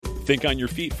Think on your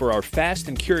feet for our Fast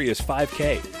and Curious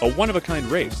 5K, a one-of-a-kind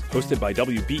race hosted by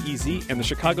WBEZ and the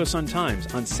Chicago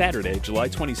Sun-Times on Saturday, July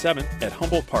 27th at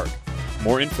Humboldt Park.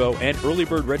 More info and early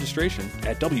bird registration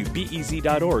at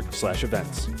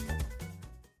wbez.org/events.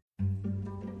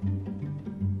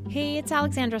 Hey, it's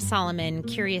Alexandra Solomon,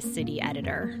 Curious City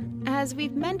editor. As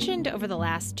we've mentioned over the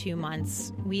last 2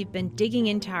 months, we've been digging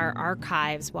into our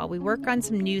archives while we work on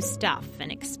some new stuff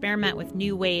and experiment with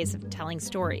new ways of telling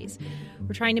stories.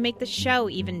 We're trying to make the show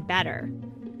even better.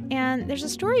 And there's a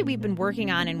story we've been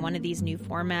working on in one of these new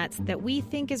formats that we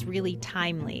think is really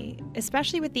timely,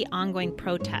 especially with the ongoing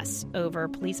protests over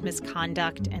police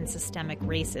misconduct and systemic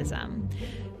racism.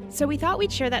 So we thought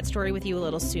we'd share that story with you a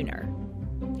little sooner.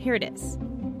 Here it is.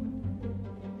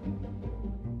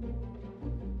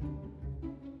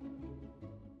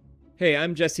 Hey,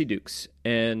 I'm Jesse Dukes,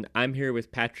 and I'm here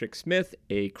with Patrick Smith,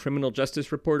 a criminal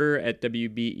justice reporter at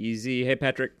WBEZ. Hey,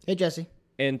 Patrick. Hey, Jesse.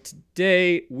 And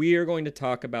today we are going to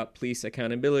talk about police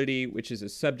accountability, which is a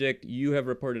subject you have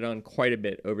reported on quite a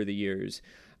bit over the years.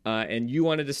 And you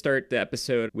wanted to start the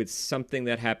episode with something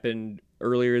that happened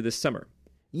earlier this summer.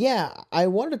 Yeah, I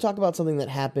wanted to talk about something that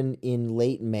happened in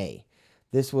late May.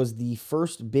 This was the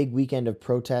first big weekend of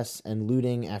protests and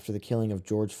looting after the killing of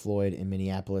George Floyd in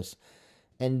Minneapolis.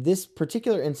 And this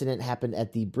particular incident happened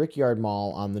at the Brickyard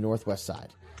Mall on the northwest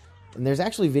side. And there's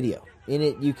actually video. In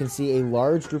it, you can see a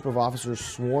large group of officers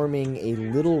swarming a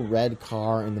little red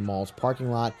car in the mall's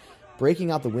parking lot,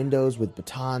 breaking out the windows with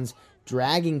batons,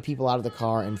 dragging people out of the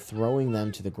car, and throwing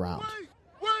them to the ground.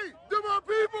 Wait, they're my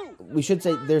people! We should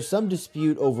say there's some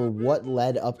dispute over what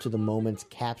led up to the moments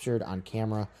captured on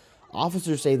camera.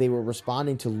 Officers say they were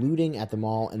responding to looting at the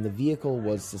mall and the vehicle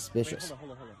was suspicious.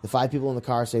 The 5 people in the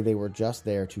car say they were just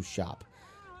there to shop.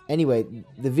 Anyway,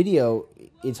 the video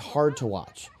is hard to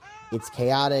watch. It's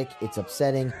chaotic, it's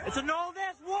upsetting. It's an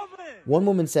old-ass woman! One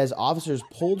woman says officers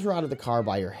pulled her out of the car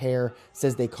by her hair,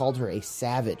 says they called her a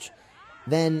savage.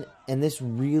 Then, and this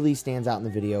really stands out in the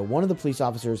video, one of the police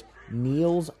officers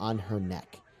kneels on her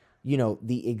neck. You know,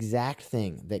 the exact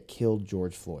thing that killed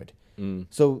George Floyd.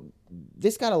 So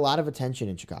this got a lot of attention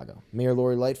in Chicago. Mayor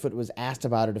Lori Lightfoot was asked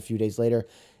about it a few days later,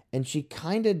 and she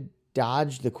kind of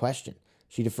dodged the question.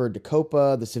 She deferred to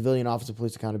COPA, the Civilian Office of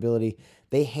Police Accountability.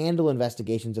 They handle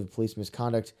investigations of police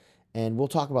misconduct, and we'll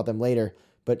talk about them later.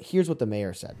 But here's what the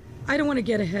mayor said. I don't want to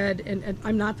get ahead, and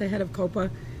I'm not the head of COPA.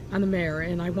 I'm the mayor,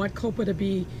 and I want COPA to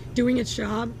be doing its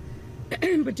job,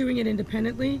 but doing it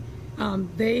independently.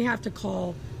 They have to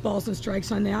call balls and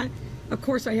strikes on that. Of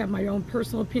course, I have my own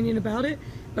personal opinion about it,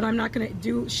 but I'm not going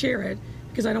to share it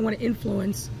because I don't want to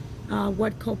influence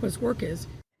what COPA's work is.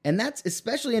 And that's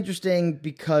especially interesting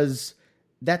because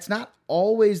that's not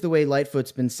always the way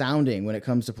Lightfoot's been sounding when it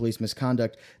comes to police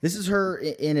misconduct. This is her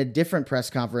in a different press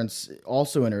conference,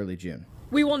 also in early June.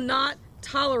 We will not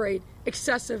tolerate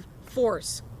excessive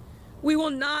force. We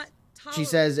will not tolerate... She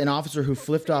says an officer who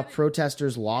flipped off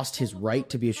protesters lost his right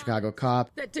to be a Chicago cop.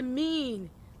 ...that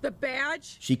demean the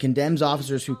badge. She condemns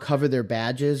officers who cover their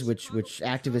badges, which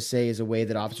activists say is a way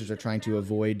that officers are trying to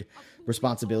avoid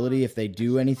responsibility if they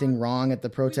do anything wrong at the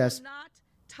protest. We will not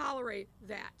tolerate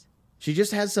that. She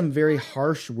just has some very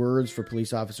harsh words for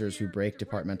police officers who break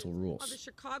departmental Of the rules.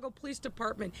 Chicago Police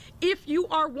Department. If you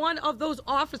are one of those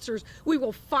officers, we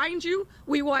will find you,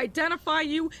 we will identify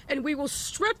you, and we will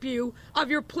strip you of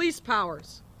your police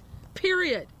powers.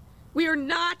 Period. We are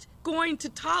not going to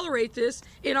tolerate this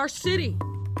in our city.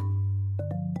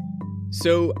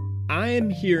 So I am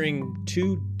hearing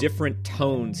two different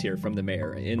tones here from the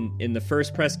mayor. In the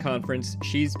first press conference,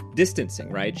 she's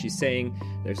distancing, right? She's saying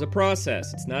there's a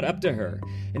process. It's not up to her.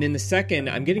 And in the second,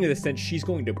 I'm getting the sense she's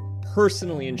going to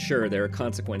personally ensure there are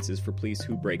consequences for police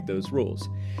who break those rules.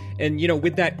 And, you know,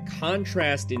 with that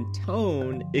contrast in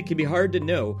tone, it can be hard to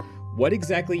know what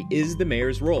exactly is the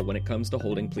mayor's role when it comes to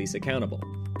holding police accountable.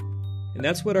 And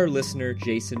that's what our listener,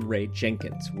 Jason Ray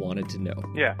Jenkins, wanted to know.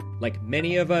 Yeah. Like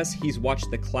many of us, he's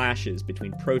watched the clashes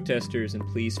between protesters and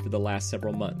police for the last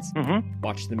several months. Mm-hmm.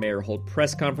 Watched the mayor hold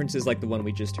press conferences like the one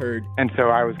we just heard. And so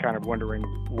I was kind of wondering,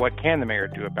 what can the mayor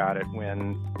do about it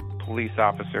when police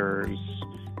officers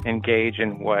engage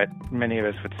in what many of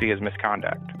us would see as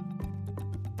misconduct?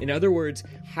 In other words,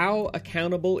 how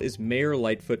accountable is Mayor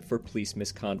Lightfoot for police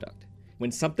misconduct?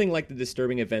 When something like the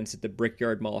disturbing events at the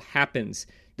Brickyard Mall happens,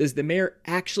 does the mayor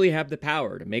actually have the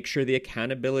power to make sure the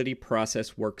accountability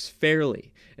process works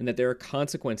fairly and that there are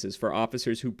consequences for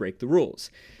officers who break the rules?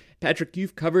 Patrick,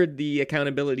 you've covered the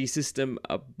accountability system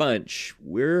a bunch.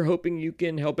 We're hoping you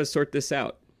can help us sort this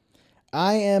out.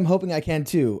 I am hoping I can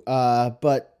too.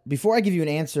 But before I give you an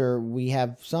answer, we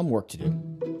have some work to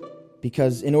do.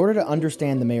 because in order to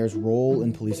understand the mayor's role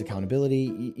in police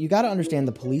accountability, you got to understand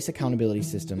the police accountability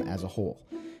system as a whole.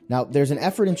 Now, there's an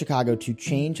effort in Chicago to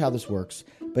change how this works,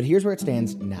 but here's where it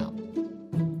stands now.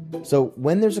 So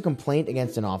when there's a complaint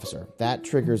against an officer, that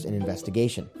triggers an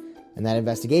investigation. And that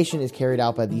investigation is carried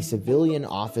out by the Civilian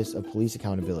Office of Police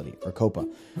Accountability, or COPA.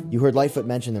 You heard Lightfoot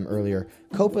mention them earlier.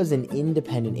 COPA is an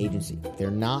independent agency.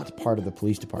 They're not part of the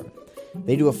police department.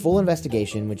 They do a full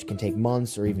investigation, which can take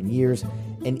months or even years.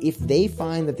 And if they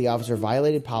find that the officer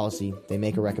violated policy, they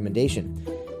make a recommendation.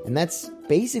 And that's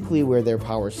basically where their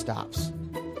power stops.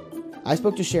 I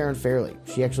spoke to Sharon Fairley.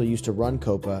 She actually used to run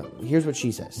COPA. Here's what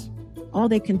she says. All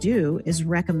they can do is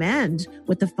recommend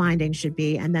what the finding should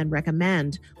be and then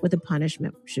recommend what the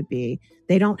punishment should be.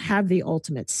 They don't have the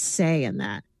ultimate say in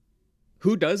that.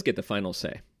 Who does get the final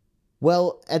say?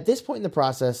 Well, at this point in the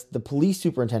process, the police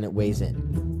superintendent weighs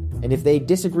in. And if they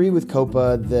disagree with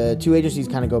COPA, the two agencies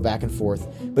kind of go back and forth.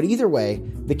 But either way,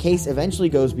 the case eventually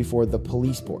goes before the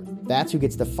police board. That's who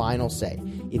gets the final say.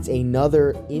 It's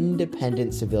another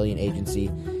independent civilian agency,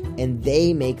 and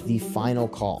they make the final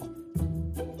call.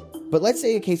 But let's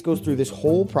say a case goes through this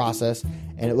whole process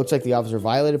and it looks like the officer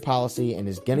violated policy and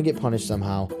is going to get punished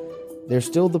somehow. There's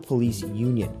still the police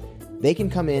union. They can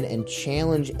come in and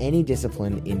challenge any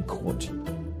discipline in court.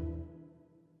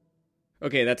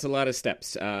 Okay, that's a lot of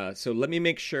steps. So let me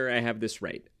make sure I have this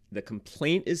right. The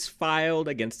complaint is filed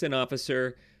against an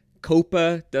officer.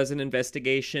 COPA does an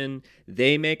investigation.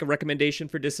 They make a recommendation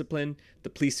for discipline. The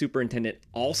police superintendent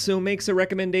also makes a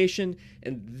recommendation.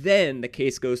 And then the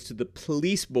case goes to the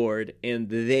police board and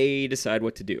they decide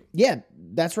what to do. Yeah,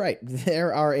 that's right.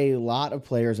 There are a lot of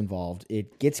players involved.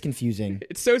 It gets confusing.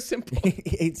 It's so simple.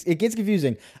 It gets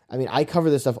confusing. I mean, I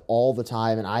cover this stuff all the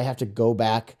time, and I have to go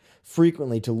back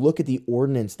frequently to look at the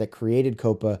ordinance that created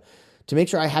COPA to make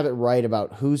sure I have it right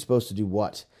about who's supposed to do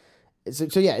what.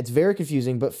 So yeah, it's very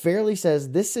confusing, but Fairley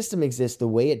says this system exists the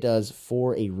way it does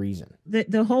for a reason.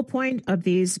 The whole point of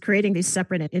creating these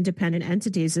separate and independent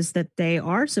entities is that they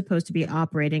are supposed to be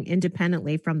operating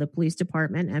independently from the police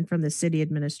department and from the city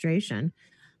administration.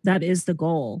 That is the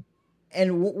goal.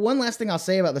 And one last thing I'll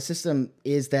say about the system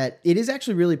is that it is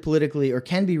actually really politically, or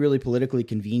can be really politically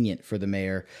convenient for the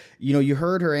mayor. You know, you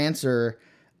heard her answer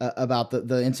about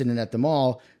the incident at the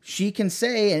mall. She can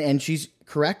say, and she's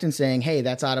correct in saying, hey,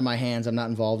 that's out of my hands. I'm not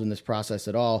involved in this process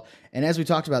at all. And as we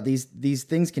talked about, these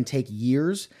things can take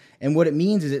years. And what it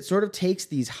means is it sort of takes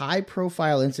these high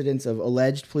profile incidents of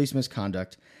alleged police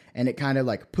misconduct and it kind of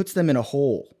like puts them in a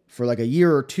hole for like a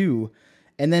year or two.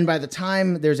 And then by the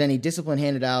time there's any discipline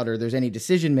handed out or there's any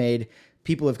decision made,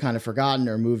 people have kind of forgotten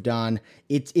or moved on.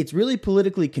 It's really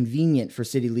politically convenient for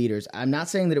city leaders. I'm not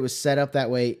saying that it was set up that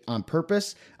way on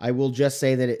purpose. I will just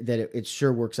say that it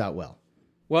sure works out well.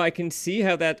 Well, I can see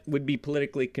how that would be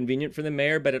politically convenient for the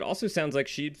mayor, but it also sounds like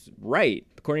she's right.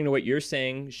 According to what you're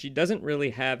saying, she doesn't really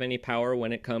have any power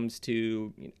when it comes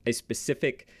to a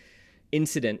specific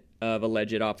incident of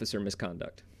alleged officer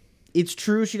misconduct. It's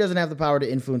true she doesn't have the power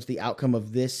to influence the outcome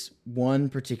of this one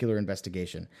particular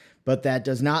investigation, but that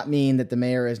does not mean that the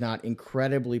mayor is not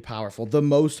incredibly powerful, the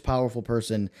most powerful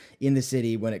person in the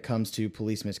city when it comes to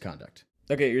police misconduct.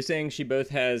 Okay, you're saying she both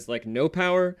has like no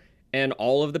power and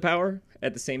all of the power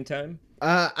at the same time?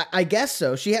 I guess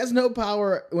so. She has no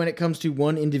power when it comes to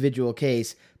one individual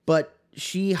case, but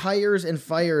she hires and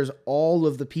fires all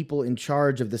of the people in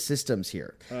charge of the systems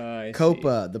here.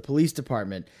 COPA, the police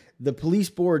department, the police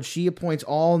board. She appoints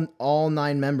all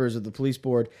 9 members of the police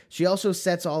board. She also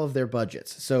sets all of their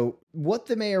budgets. So what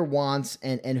the mayor wants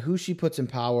and who she puts in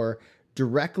power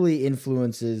directly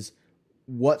influences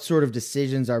what sort of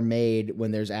decisions are made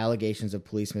when there's allegations of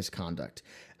police misconduct.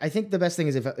 I think the best thing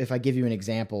is if I give you an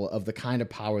example of the kind of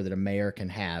power that a mayor can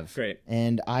have. Great.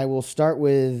 And I will start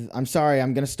with, I'm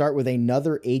going to start with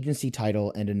another agency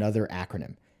title and another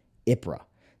acronym. IPRA,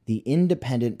 the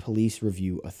Independent Police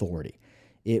Review Authority.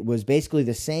 It was basically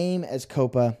the same as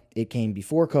COPA. It came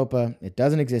before COPA. It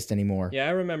doesn't exist anymore. Yeah,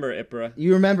 I remember IPRA.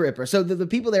 You remember IPRA. So the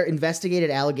people there investigated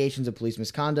allegations of police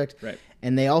misconduct. Right.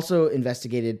 And they also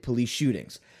investigated police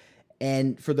shootings.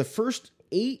 And for the first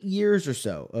 8 years or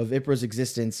so of IPRA's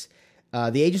existence,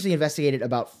 the agency investigated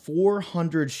about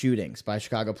 400 shootings by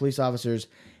Chicago police officers,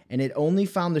 and it only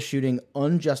found the shooting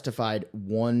unjustified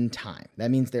one time.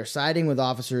 That means they're siding with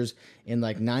officers in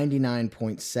like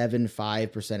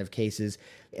 99.75% of cases.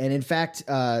 And in fact,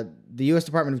 the U.S.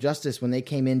 Department of Justice, when they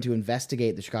came in to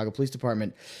investigate the Chicago Police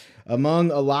Department, among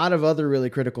a lot of other really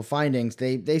critical findings,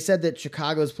 they said that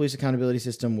Chicago's police accountability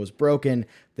system was broken,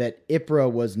 that IPRA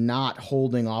was not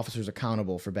holding officers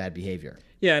accountable for bad behavior.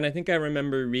 Yeah, and I think I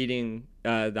remember reading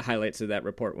the highlights of that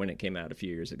report when it came out a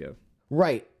few years ago.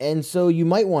 Right. And so you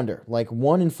might wonder, like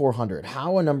 1 in 400,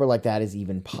 how a number like that is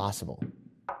even possible.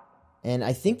 And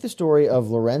I think the story of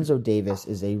Lorenzo Davis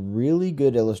is a really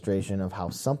good illustration of how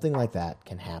something like that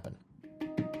can happen.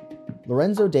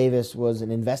 Lorenzo Davis was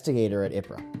an investigator at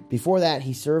IPRA. Before that,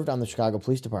 he served on the Chicago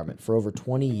Police Department for over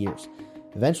 20 years,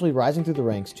 eventually rising through the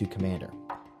ranks to commander.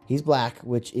 He's black,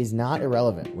 which is not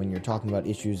irrelevant when you're talking about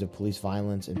issues of police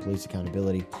violence and police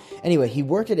accountability. Anyway, he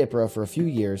worked at IPRA for a few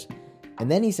years, and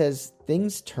then he says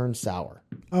things turned sour.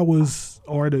 I was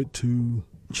ordered to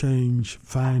change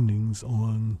findings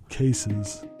on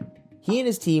cases. He and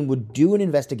his team would do an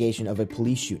investigation of a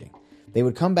police shooting. They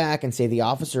would come back and say the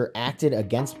officer acted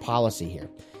against policy here.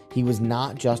 He was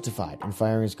not justified in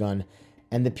firing his gun.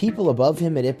 And the people above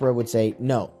him at IPRA would say,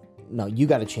 no, you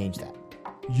got to change that.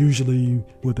 Usually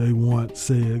what they want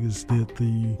said is that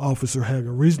the officer had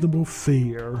a reasonable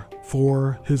fear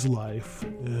for his life,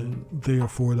 and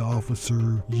therefore the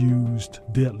officer used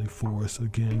deadly force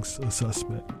against a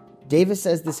suspect. Davis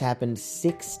says this happened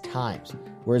 6 times,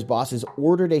 where his bosses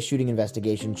ordered a shooting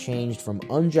investigation changed from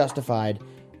unjustified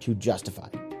to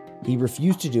justified. He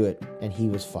refused to do it, and he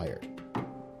was fired.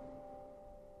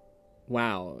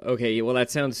 Wow. Okay, well,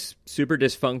 that sounds super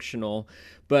dysfunctional,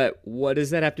 but what does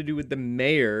that have to do with the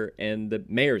mayor and the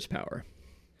mayor's power?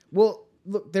 Well,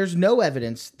 look, there's no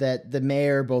evidence that the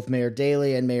mayor, both Mayor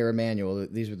Daley and Mayor Emanuel,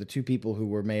 these were the two people who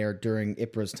were mayor during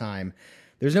IPRA's time,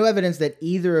 there's no evidence that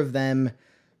either of them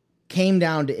came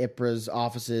down to IPRA's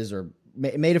offices or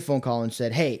made a phone call and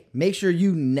said, hey, make sure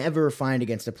you never find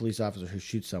against a police officer who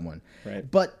shoots someone. Right.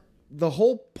 But the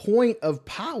whole point of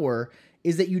power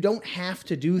is that you don't have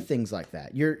to do things like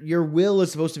that. Your will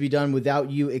is supposed to be done without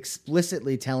you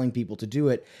explicitly telling people to do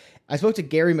it. I spoke to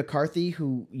Gary McCarthy,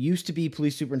 who used to be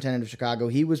police superintendent of Chicago.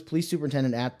 He was police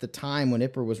superintendent at the time when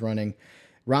IPRA was running.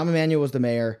 Rahm Emanuel was the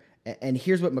mayor. And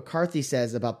here's what McCarthy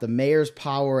says about the mayor's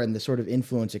power and the sort of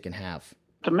influence it can have.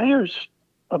 The mayor's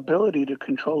ability to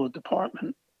control a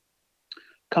department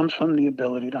comes from the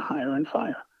ability to hire and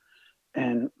fire.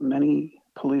 And many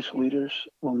police leaders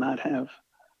will not have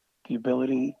the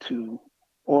ability to,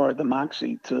 or the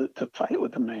moxie to fight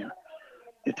with the mayor.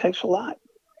 It takes a lot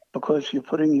because you're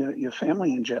putting your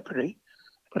family in jeopardy.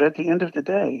 But at the end of the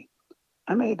day,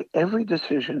 I made every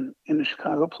decision in the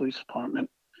Chicago Police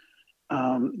Department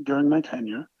during my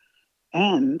tenure,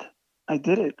 and I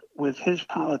did it with his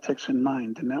politics in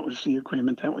mind, and that was the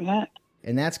agreement that we had.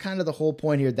 And that's kind of the whole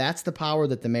point here. That's the power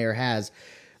that the mayor has.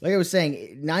 Like I was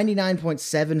saying,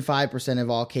 99.75%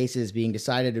 of all cases being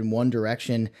decided in one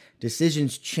direction,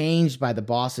 decisions changed by the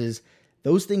bosses,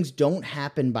 those things don't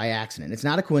happen by accident. It's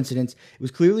not a coincidence. It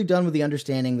was clearly done with the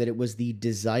understanding that it was the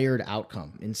desired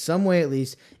outcome. In some way, at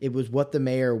least, it was what the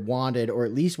mayor wanted, or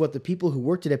at least what the people who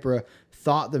worked at IPRA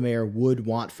thought the mayor would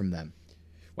want from them.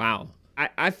 Wow.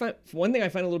 I find one thing I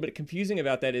find a little bit confusing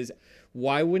about that is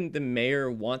why wouldn't the mayor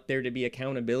want there to be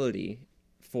accountability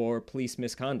for police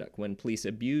misconduct when police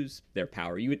abuse their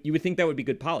power? You would think that would be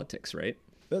good politics, right?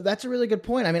 That's a really good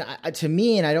point. I mean, to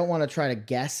me, and I don't want to try to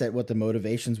guess at what the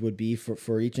motivations would be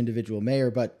for each individual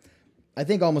mayor, but I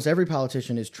think almost every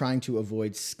politician is trying to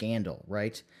avoid scandal,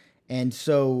 right? And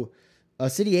so a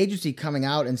city agency coming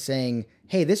out and saying,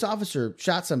 hey, this officer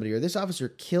shot somebody or this officer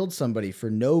killed somebody for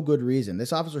no good reason,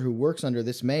 this officer who works under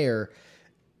this mayor,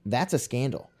 that's a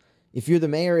scandal. If you're the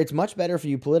mayor, it's much better for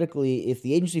you politically if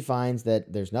the agency finds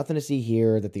that there's nothing to see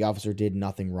here, that the officer did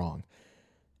nothing wrong.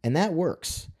 And that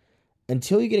works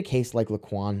until you get a case like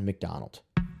Laquan McDonald.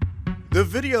 The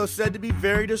video is said to be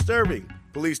very disturbing.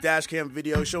 Police dashcam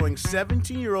video showing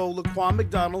 17-year-old Laquan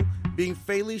McDonald being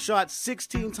fatally shot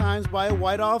 16 times by a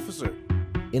white officer.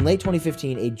 In late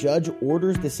 2015, a judge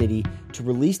orders the city to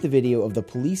release the video of the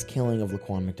police killing of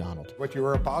Laquan McDonald. What you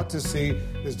are about to see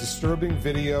is disturbing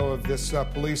video of this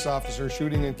police officer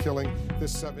shooting and killing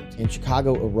this 17. And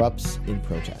Chicago erupts in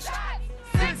protest.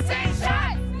 16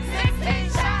 shots! 16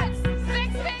 shots!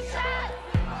 16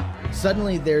 shots!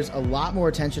 Suddenly, there's a lot more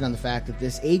attention on the fact that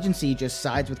this agency just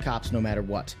sides with cops no matter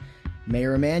what.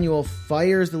 Mayor Emanuel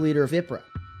fires the leader of IPRA.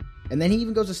 And then he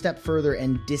even goes a step further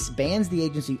and disbands the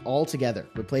agency altogether,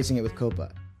 replacing it with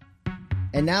COPA.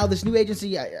 And now this new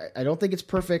agency, I don't think it's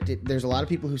perfect. There's a lot of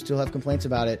people who still have complaints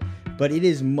about it, but it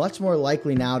is much more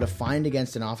likely now to find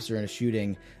against an officer in a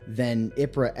shooting than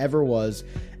IPRA ever was.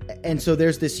 And so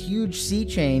there's this huge sea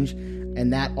change,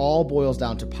 and that all boils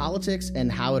down to politics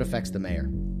and how it affects the mayor.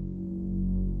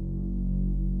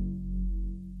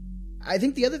 I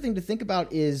think the other thing to think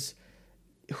about is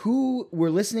who we're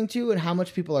listening to and how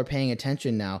much people are paying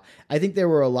attention now. I think there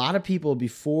were a lot of people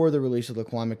before the release of the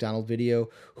Laquan McDonald video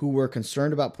who were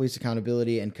concerned about police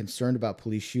accountability and concerned about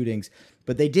police shootings,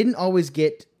 but they didn't always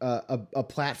get a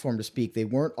platform to speak.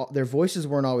 Their voices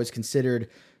weren't always considered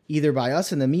either by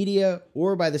us in the media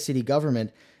or by the city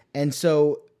government. And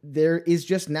so there is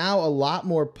just now a lot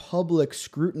more public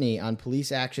scrutiny on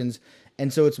police actions.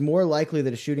 And so it's more likely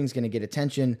that a shooting is going to get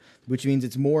attention, which means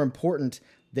it's more important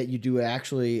that you do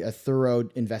actually a thorough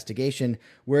investigation.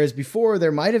 Whereas before,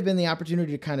 there might have been the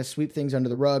opportunity to kind of sweep things under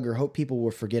the rug or hope people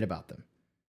will forget about them.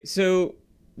 So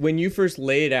when you first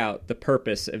laid out the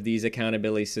purpose of these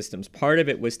accountability systems, part of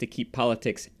it was to keep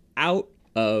politics out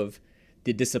of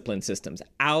the discipline systems,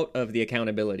 out of the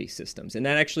accountability systems. And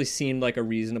that actually seemed like a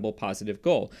reasonable, positive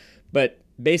goal. But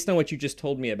based on what you just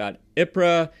told me about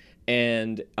IPRA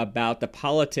and about the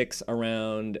politics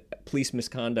around police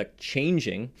misconduct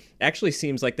changing, actually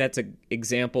seems like that's an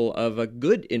example of a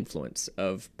good influence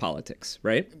of politics,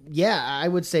 right? Yeah, I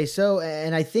would say so.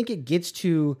 And I think it gets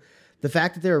to the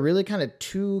fact that there are really kind of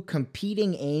two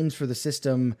competing aims for the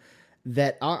system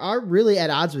that are really at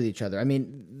odds with each other. I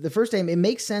mean, the first aim, it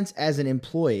makes sense as an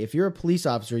employee. If you're a police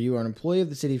officer, you are an employee of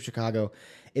the city of Chicago,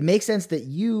 it makes sense that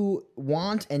you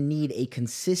want and need a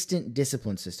consistent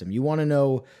discipline system. You want to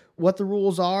know what the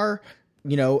rules are,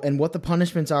 and what the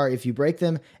punishments are if you break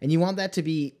them. And you want that to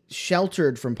be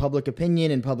sheltered from public opinion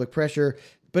and public pressure.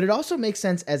 But it also makes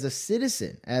sense as a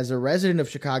citizen, as a resident of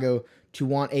Chicago, to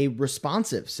want a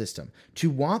responsive system,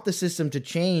 to want the system to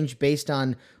change based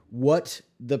on what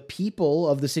the people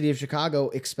of the city of Chicago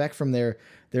expect from their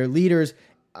leaders.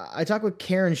 I talked with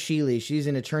Karen Sheely. She's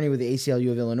an attorney with the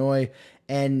ACLU of Illinois,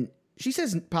 and she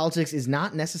says politics is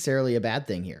not necessarily a bad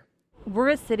thing here. We're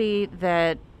a city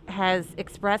that has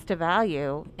expressed a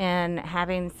value in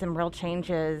having some real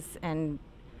changes in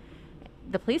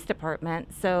the police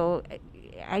department, so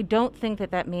I don't think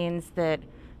that means that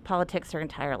politics are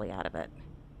entirely out of it.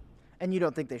 And you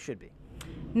don't think they should be?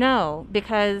 No,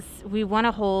 because we want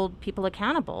to hold people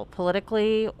accountable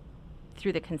politically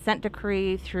through the consent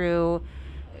decree, through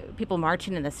people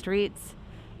marching in the streets.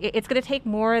 It's going to take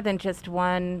more than just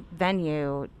one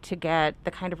venue to get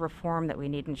the kind of reform that we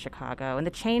need in Chicago and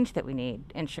the change that we need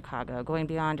in Chicago, going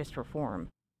beyond just reform.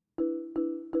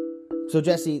 So,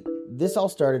 Jesse, this all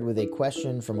started with a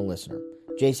question from a listener,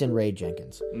 Jason Ray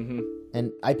Jenkins. Mm-hmm.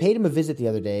 And I paid him a visit the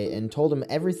other day and told him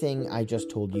everything I just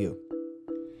told you.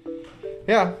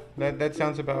 Yeah, that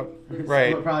sounds about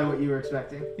right. Probably what you were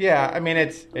expecting. Yeah, I mean,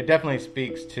 it definitely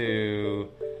speaks to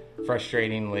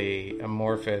frustratingly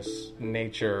amorphous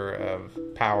nature of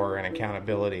power and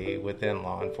accountability within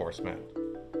law enforcement.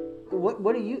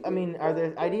 What do you, are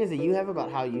there ideas that you have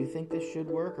about how you think this should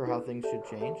work or how things should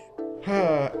change?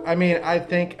 I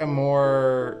think a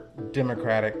more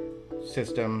democratic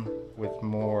system with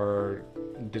more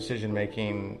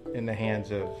decision-making in the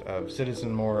hands of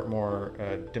citizens, more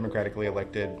democratically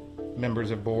elected members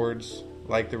of boards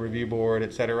like the review board,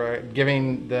 etc.,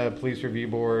 giving the police review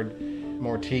board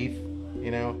more teeth,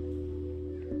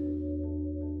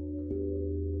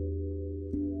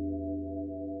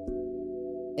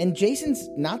 And Jason's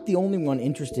not the only one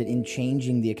interested in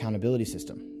changing the accountability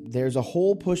system. There's a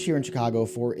whole push here in Chicago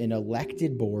for an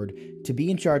elected board to be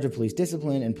in charge of police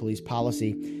discipline and police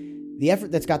policy. The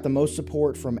effort that's got the most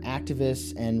support from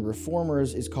activists and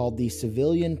reformers is called the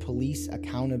Civilian Police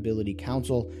Accountability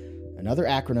Council, another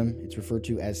acronym. It's referred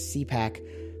to as CPAC.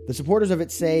 The supporters of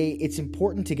it say it's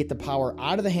important to get the power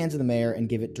out of the hands of the mayor and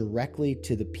give it directly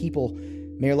to the people.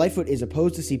 Mayor Lightfoot is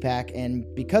opposed to CPAC, and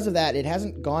because of that, it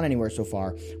hasn't gone anywhere so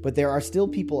far, but there are still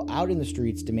people out in the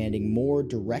streets demanding more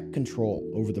direct control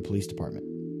over the police department.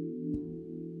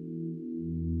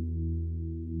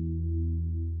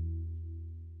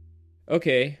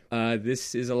 Okay,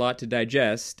 this is a lot to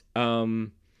digest,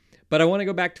 but I want to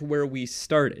go back to where we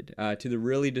started, to the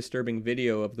really disturbing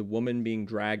video of the woman being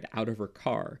dragged out of her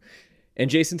car, and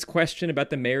Jason's question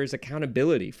about the mayor's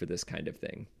accountability for this kind of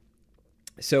thing.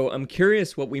 So I'm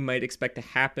curious what we might expect to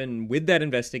happen with that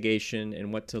investigation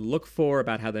and what to look for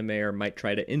about how the mayor might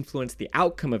try to influence the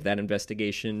outcome of that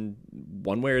investigation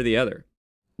one way or the other.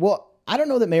 Well, I don't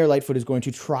know that Mayor Lightfoot is going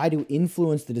to try to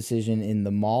influence the decision in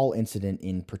the mall incident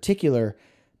in particular,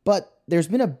 but there's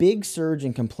been a big surge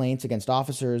in complaints against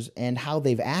officers and how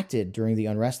they've acted during the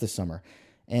unrest this summer.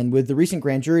 And with the recent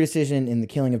grand jury decision in the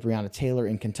killing of Breonna Taylor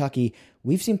in Kentucky,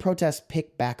 we've seen protests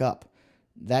pick back up.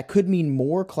 That could mean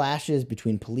more clashes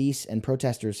between police and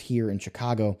protesters here in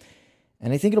Chicago,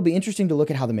 and I think it'll be interesting to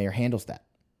look at how the mayor handles that.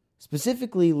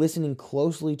 Specifically, listening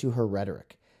closely to her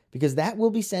rhetoric, because that will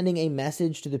be sending a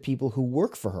message to the people who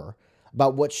work for her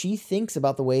about what she thinks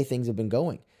about the way things have been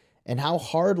going. and how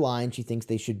hardline she thinks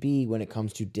they should be when it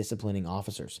comes to disciplining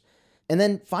officers. And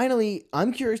then finally,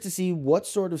 I'm curious to see what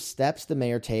sort of steps the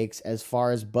mayor takes as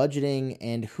far as budgeting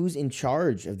and who's in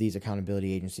charge of these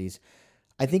accountability agencies.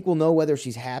 I think we'll know whether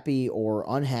she's happy or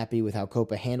unhappy with how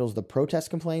COPA handles the protest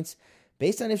complaints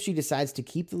based on if she decides to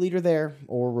keep the leader there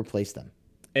or replace them.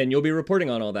 And you'll be reporting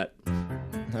on all that.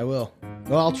 I will.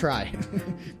 Well, I'll try.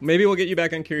 Maybe we'll get you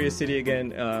back on Curious City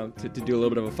again to do a little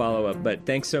bit of a follow-up. But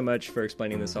thanks so much for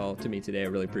explaining this all to me today. I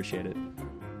really appreciate it.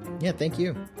 Yeah, thank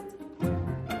you.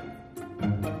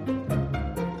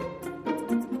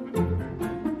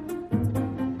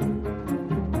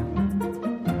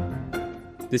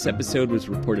 This episode was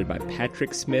reported by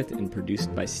Patrick Smith and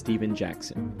produced by Stephen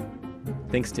Jackson.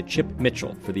 Thanks to Chip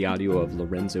Mitchell for the audio of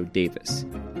Lorenzo Davis.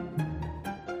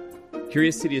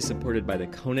 Curious City is supported by the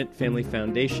Conant Family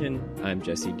Foundation. I'm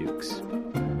Jesse Dukes.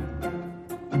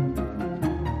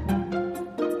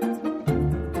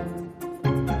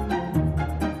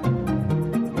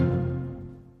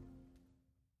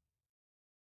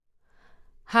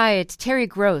 Hi, it's Terry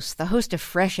Gross, the host of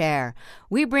Fresh Air.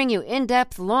 We bring you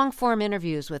in-depth, long-form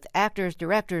interviews with actors,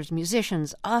 directors,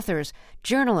 musicians, authors,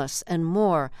 journalists, and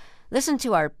more. Listen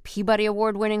to our Peabody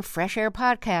Award-winning Fresh Air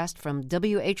podcast from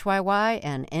WHYY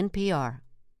and NPR.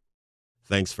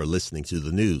 Thanks for listening to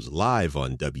the news live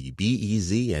on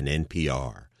WBEZ and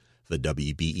NPR. The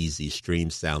WBEZ stream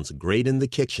sounds great in the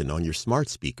kitchen on your smart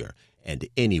speaker and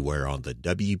anywhere on the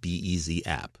WBEZ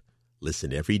app.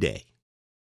 Listen every day.